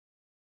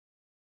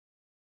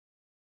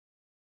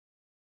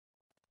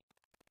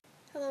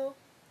Hello,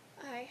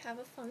 I have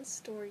a fun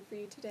story for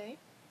you today.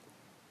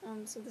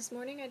 So this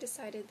morning I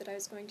decided that I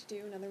was going to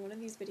do another one of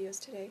these videos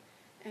today,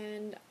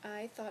 and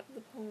I thought of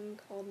the poem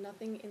called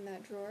Nothing in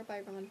That Drawer by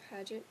Ron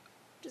Padgett,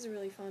 which is a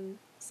really fun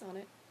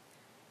sonnet.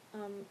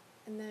 And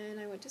then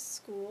I went to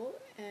school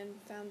and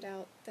found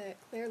out that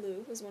Claire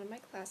Lou, who was one of my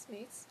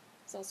classmates,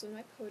 was also in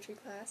my poetry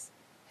class,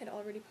 had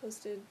already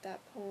posted that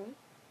poem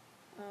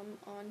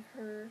on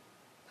her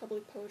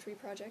public poetry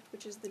project,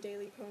 which is the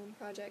Daily Poem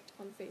Project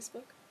on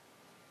Facebook.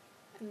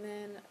 And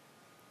then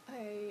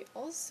I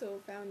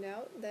also found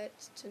out that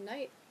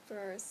tonight, for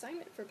our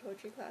assignment for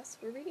poetry class,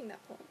 we're reading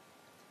that poem.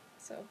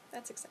 So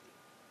that's exciting.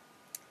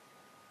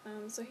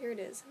 So here it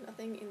is,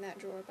 Nothing in That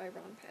Drawer by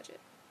Ron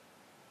Padgett.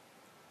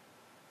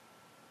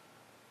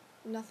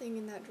 Nothing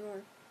in that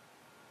drawer.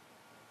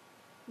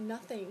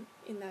 Nothing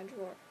in that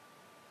drawer.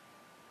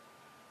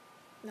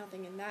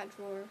 Nothing in that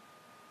drawer.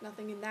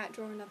 Nothing in that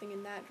drawer, nothing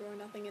in that drawer,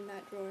 nothing in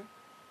that drawer.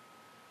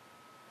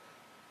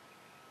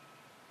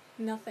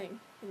 Nothing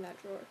in that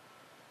drawer.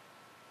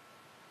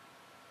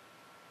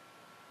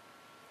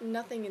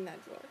 Nothing in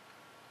that drawer.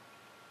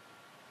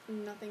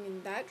 Nothing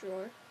in that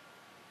drawer.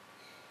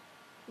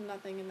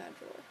 Nothing in that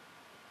drawer.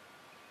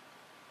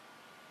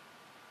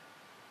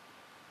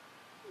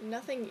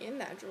 Nothing in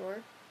that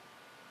drawer.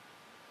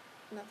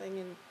 Nothing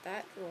in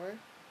that drawer.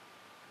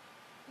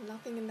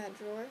 Nothing in that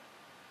drawer.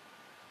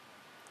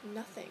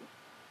 Nothing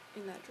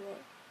in that drawer.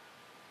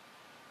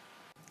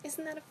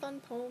 Isn't that a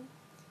fun poem?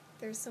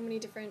 There's so many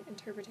different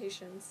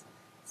interpretations,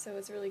 so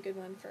it's a really good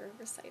one for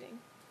reciting.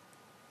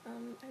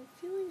 I'm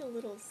feeling a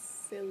little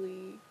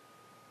silly.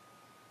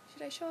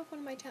 Should I show off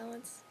one of my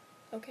talents?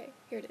 Okay,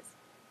 here it is.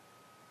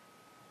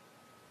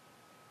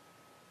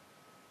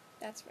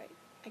 That's right,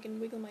 I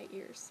can wiggle my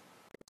ears.